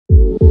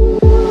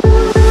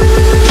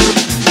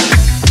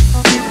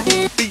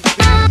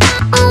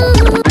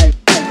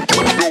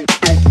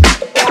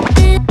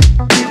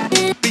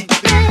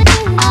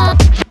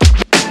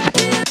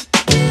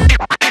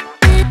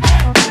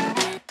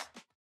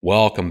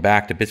Welcome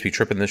back to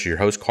BitsBeTrippin. This is your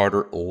host,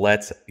 Carter.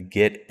 Let's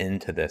get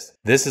into this.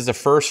 This is a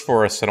first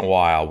for us in a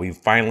while. We've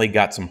finally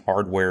got some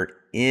hardware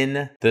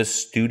in the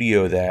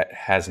studio that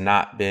has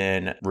not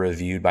been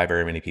reviewed by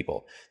very many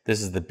people. This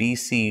is the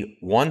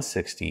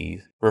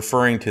BC-160,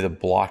 referring to the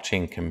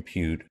blockchain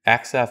compute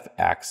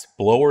XFX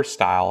blower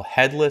style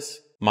headless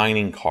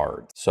mining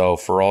card. So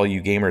for all you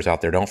gamers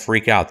out there, don't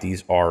freak out.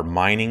 These are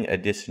mining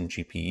edition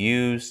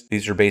GPUs.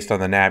 These are based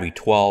on the Navi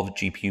 12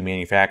 GPU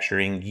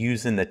manufacturing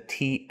using the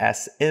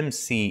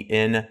TSMC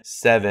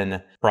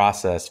N7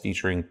 process,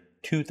 featuring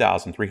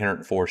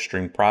 2,304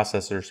 string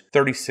processors,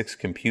 36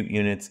 compute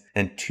units,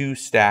 and 2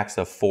 stacks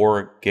of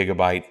 4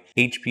 GB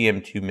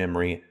HBM2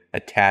 memory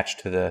attached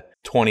to the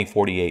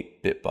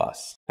 2048-bit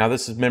bus. Now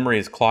memory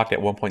is clocked at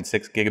 1.6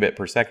 gigabit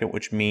per second,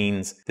 which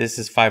means this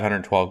is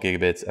 512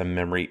 gigabits of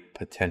memory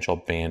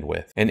potential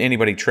bandwidth. And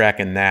anybody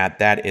tracking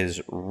that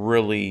is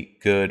really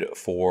good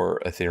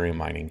for Ethereum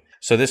mining.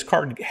 So this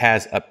card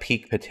has a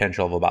peak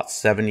potential of about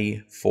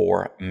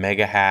 74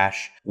 mega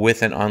hash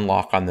with an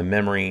unlock on the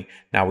memory.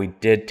 Now we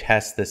did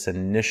test this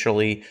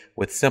initially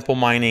with simple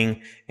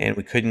mining and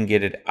we couldn't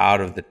get it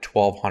out of the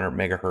 1200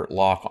 megahertz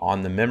lock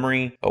on the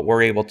memory, but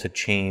we're able to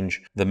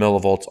change the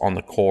millivolts on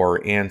the core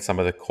and some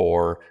of the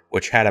core,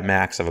 which had a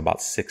max of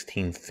about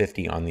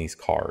 1650 on these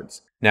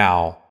cards.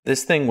 Now,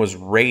 this thing was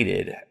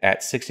rated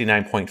at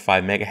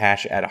 69.5 mega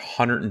hash at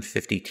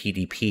 150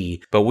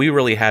 TDP, but we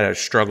really had a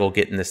struggle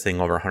getting this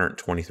thing over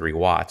 123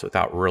 watts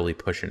without really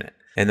pushing it.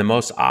 And the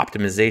most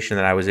optimization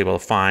that I was able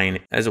to find,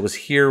 as it was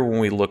here when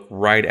we look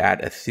right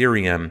at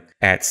Ethereum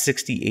at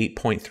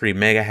 68.3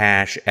 mega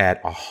hash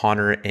at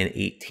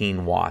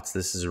 118 watts.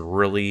 This is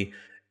really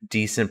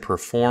decent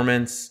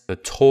performance. The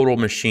total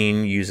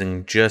machine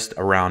using just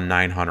around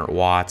 900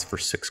 watts for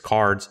 6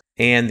 cards,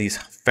 and these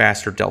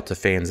faster Delta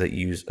fans that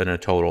use in a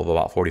total of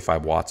about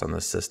 45 watts on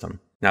this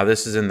system. Now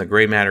this is in the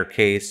gray matter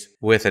case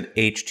with an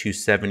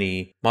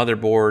H270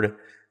 motherboard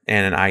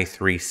and an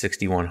i3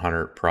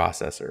 6100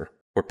 processor.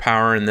 We're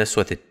powering this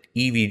with an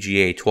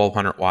EVGA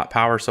 1200 watt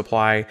power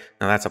supply.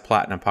 Now that's a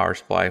platinum power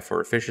supply for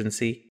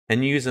efficiency,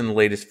 and using the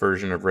latest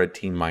version of Red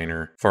Team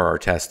Miner for our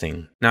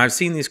testing. Now I've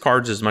seen these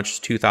cards as much as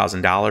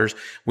 $2,000.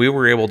 We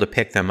were able to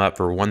pick them up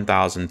for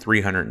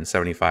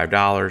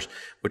 $1,375,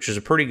 which is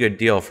a pretty good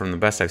deal from the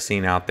best I've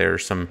seen out there.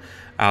 Some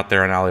out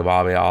there on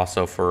Alibaba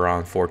also for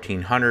around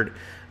 $1,400.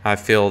 I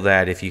feel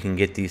that if you can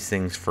get these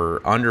things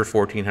for under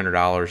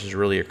 $1,400 is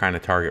really your kind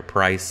of target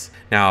price.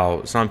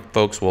 Now, some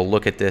folks will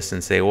look at this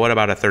and say, well, what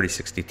about a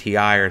 3060 Ti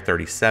or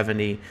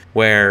 3070?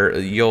 Where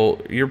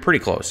you're pretty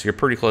close. You're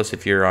pretty close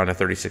if you're on a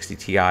 3060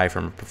 Ti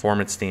from a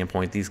performance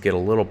standpoint. These get a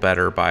little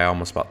better by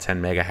almost about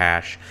 10 mega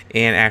hash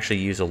and actually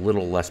use a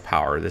little less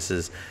power. This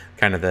is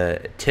kind of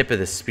the tip of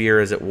the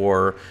spear, as it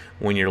were,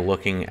 when you're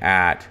looking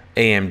at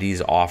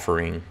AMD's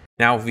offering.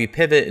 Now, if we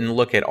pivot and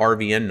look at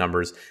RVN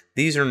numbers,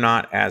 these are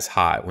not as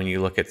hot when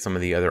you look at some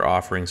of the other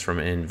offerings from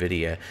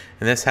NVIDIA.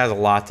 And this has a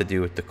lot to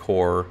do with the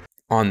core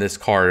on this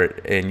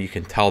card, and you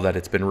can tell that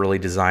it's been really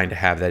designed to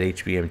have that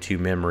HBM2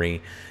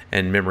 memory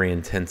and memory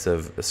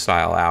intensive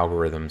style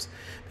algorithms.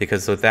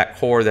 Because with that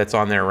core that's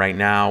on there right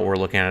now, we're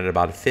looking at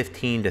about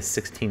 15 to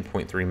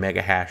 16.3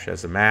 mega hash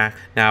as a max.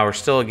 Now we're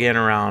still again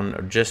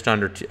around just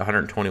under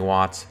 120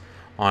 watts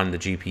on the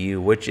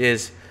GPU, which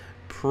is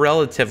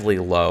relatively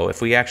low.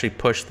 If we actually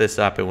pushed this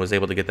up and was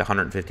able to get the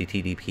 150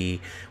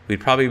 TDP, we'd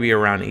probably be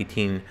around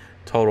 18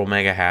 total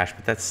mega hash,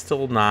 but that's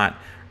still not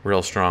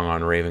real strong on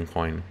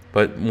Ravencoin.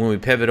 But when we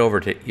pivot over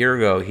to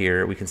Ergo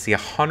here, we can see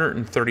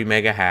 130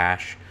 mega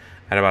hash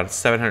at about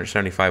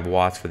 775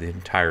 watts for the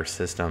entire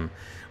system,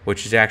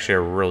 which is actually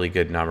a really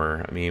good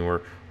number. I mean,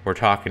 we're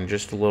talking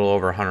just a little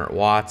over 100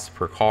 watts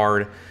per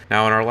card.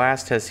 Now in our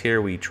last test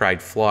here, we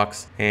tried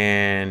Flux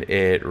and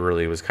it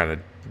really was kind of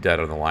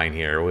dead on the line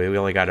here. We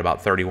only got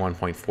about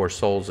 31.4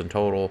 souls in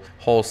total.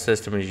 Whole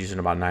system is using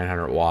about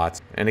 900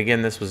 watts. And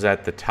again, this was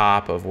at the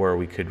top of where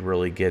we could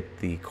really get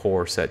the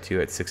core set to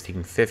at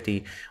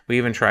 1650. We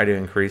even tried to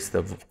increase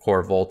the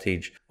core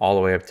voltage all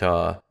the way up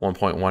to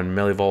 1.1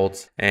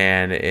 millivolts,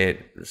 and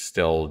it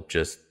still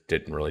just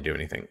didn't really do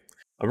anything.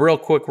 A real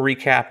quick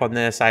recap on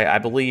this. I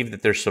believe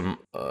that there's some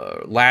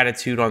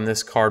latitude on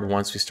this card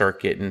once we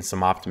start getting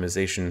some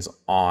optimizations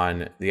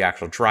on the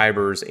actual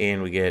drivers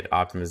and we get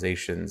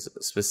optimizations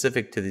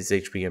specific to this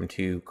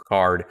HBM2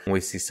 card.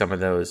 We see some of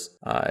those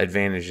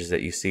advantages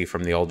that you see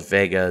from the old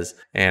Vegas,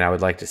 and I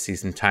would like to see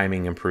some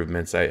timing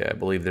improvements. I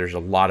believe there's a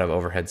lot of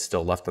overhead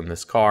still left on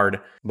this card.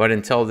 But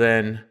until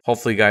then,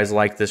 hopefully you guys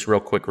like this real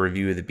quick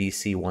review of the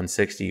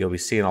BC-160. You'll be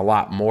seeing a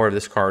lot more of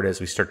this card as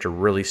we start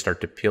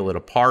to peel it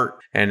apart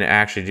and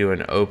actually do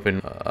an open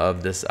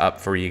of this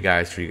up for you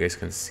guys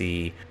can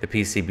see the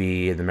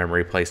PCB and the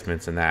memory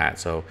placements and that.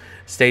 So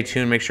stay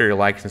tuned, make sure you're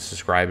liking and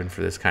subscribing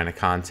for this kind of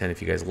content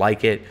if you guys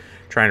like it.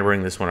 Trying to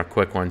bring this one a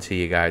quick one to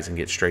you guys and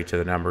get straight to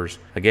the numbers.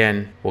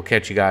 Again, we'll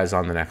catch you guys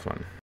on the next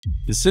one.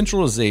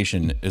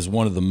 Decentralization is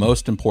one of the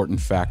most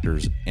important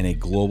factors in a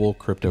global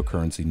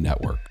cryptocurrency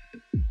network.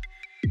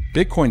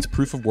 Bitcoin's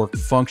proof of work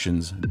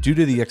functions due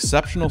to the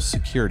exceptional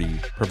security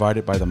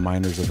provided by the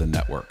miners of the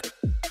network.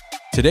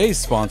 Today's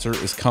sponsor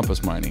is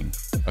Compass Mining,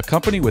 a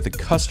company with a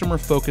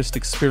customer-focused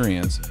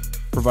experience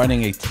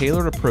providing a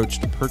tailored approach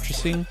to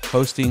purchasing,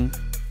 hosting,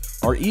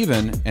 or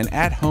even an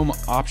at-home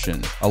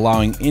option,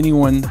 allowing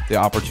anyone the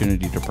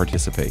opportunity to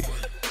participate.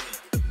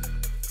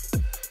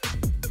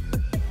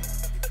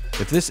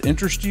 If this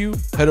interests you,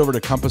 head over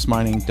to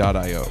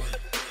compassmining.io.